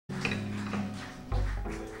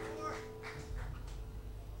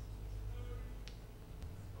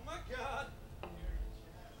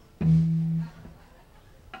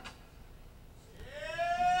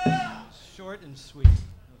Short and sweet.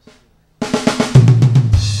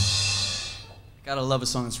 Gotta love a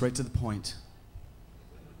song that's right to the point.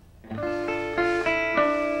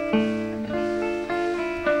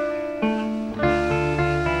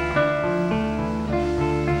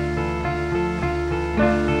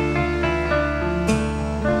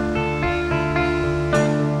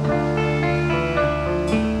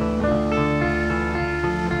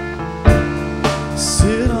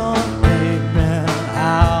 Sit on the pavement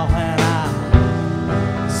out when I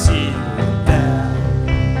see you there,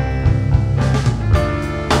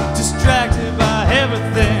 distracted by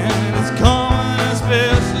everything that's coming,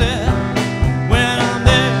 especially when I'm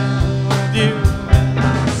there with you.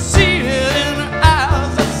 I see it in her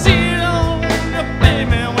eyes, I see it on the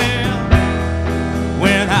pavement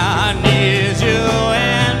when I need you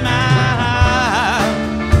in my eyes.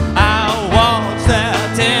 I watch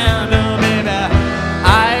that tender baby,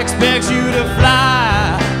 I expect you to fly.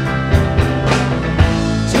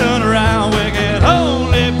 Turn around, we can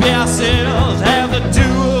only be ourselves. Have the two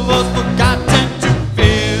of us forgotten to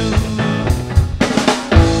feel?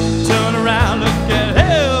 Turn around, look at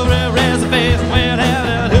every reservation. When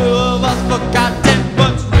have the two of us forgotten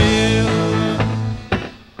what's real?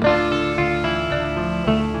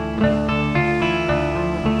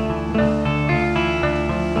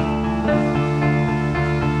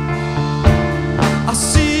 I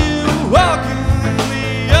see you walking the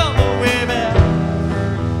other way back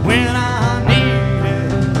when I needed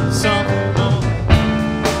something more.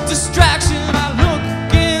 Distraction, I look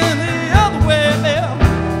again the other way back,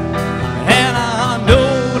 and I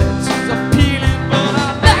know this is appealing, but I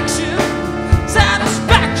lack you.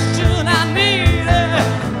 Satisfaction, I need it.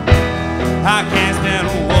 I can't spend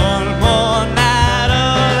one more night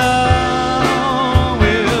alone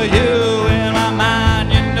with you in my mind.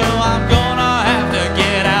 You know I'm gonna have to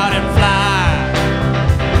get out and fly.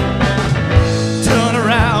 Turn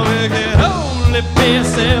around, we can only be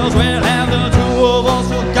ourselves. We'll have the two of us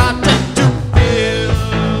forgotten to feel.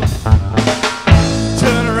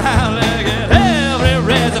 Turn around, look at every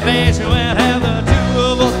reservation. We'll have the two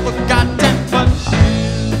of us forgotten but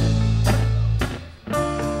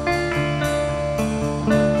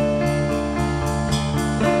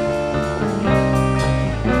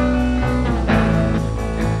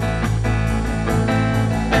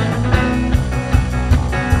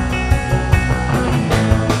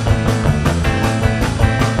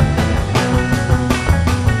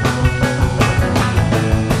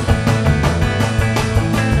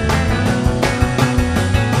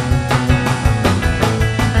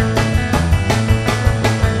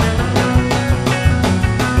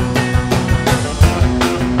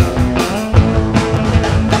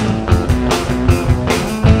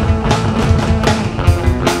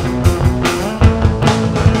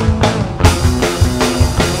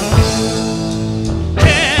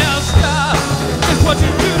can't stop. It's what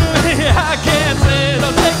you do to me. I can't say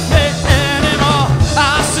don't take me anymore. I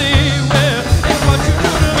see where it's what you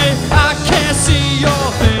do to me. I can't see your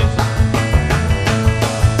face.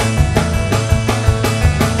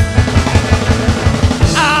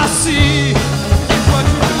 I see it's what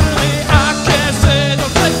you do to me. I can't say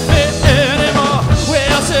don't take me anymore.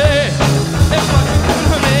 Well, say it's what you do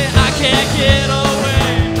to me. I can't get away.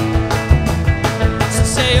 So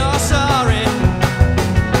say you're sorry.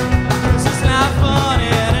 'Cause it's not funny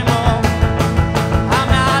anymore. I'm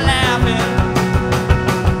not laughing.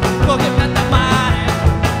 Forget about the money.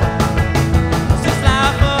 'Cause it's not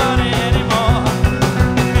funny anymore.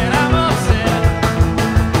 And I'm upset.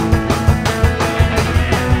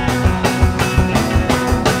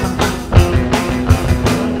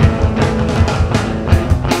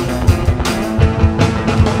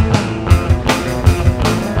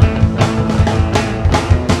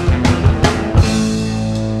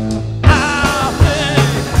 I think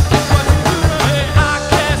it's what you do to me. I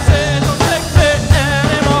can't say don't take me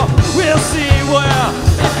anymore. We'll see where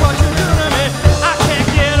it's what you do to me. I can't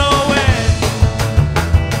get away.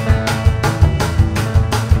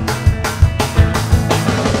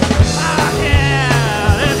 I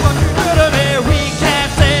can't. It's what you do to me. We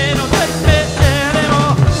can't say don't take me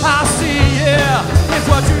anymore. I see, yeah, it's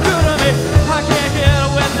what you do to me. I can't get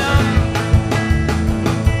away now.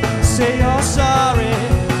 Say you're sorry.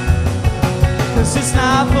 'Cause it's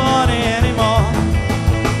not funny anymore.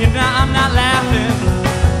 You know I'm not laughing.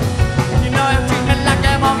 You know you treat me like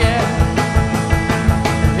a monkey.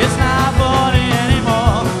 It's not funny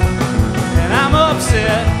anymore. And I'm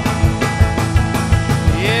upset.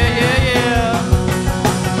 Yeah, yeah, yeah.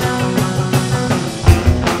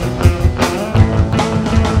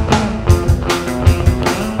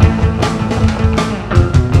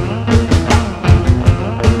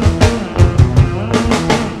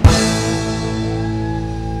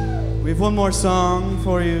 We have one more song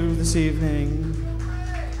for you this evening.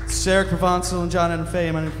 It's Eric Provonsil and John and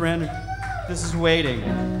Fahey. My name's Branter. This is Waiting.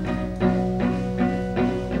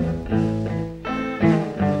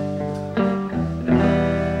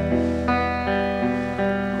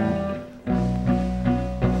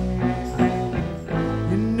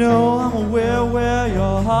 You know I'm aware where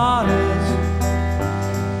your heart is.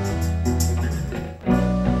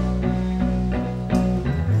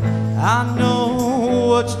 I know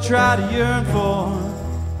what you try to yearn for.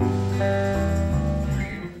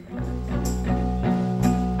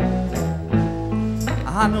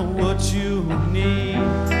 I know what you need.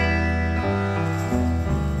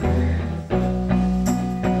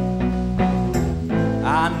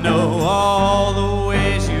 I know all the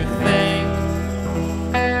ways you think.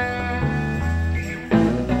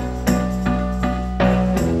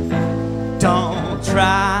 Don't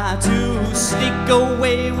try to sneak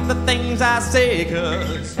away with the things I say,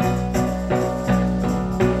 'cause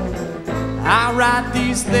I write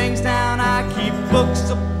these things down, I keep books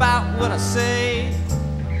about what I say.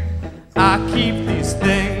 I keep these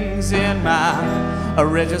things in my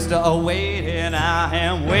register waiting. I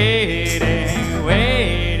am waiting,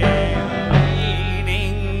 waiting,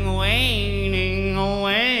 waiting, waiting,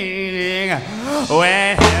 waiting,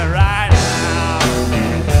 waiting right now.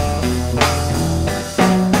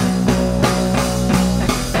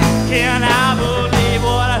 Can I believe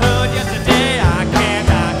what I heard yesterday? I can't,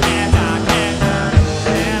 I can't, I can't.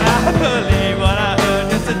 Can I believe what I heard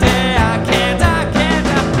yesterday? I can't, I can't,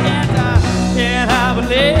 I can't. Can I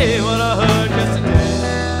believe what I heard yesterday?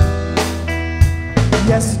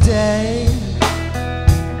 Yesterday,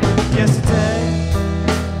 yesterday,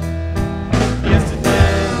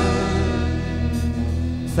 yesterday.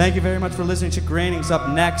 Thank you very much for listening. Chick Graining's up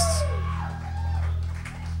next.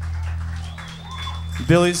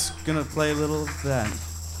 Billy's gonna play a little of that.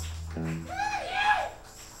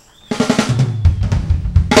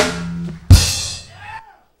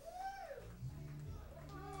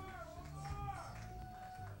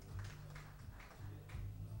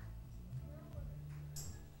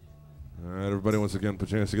 All right, everybody, once again,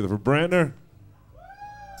 put your hands together for Brantner,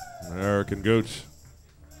 Eric and Gooch.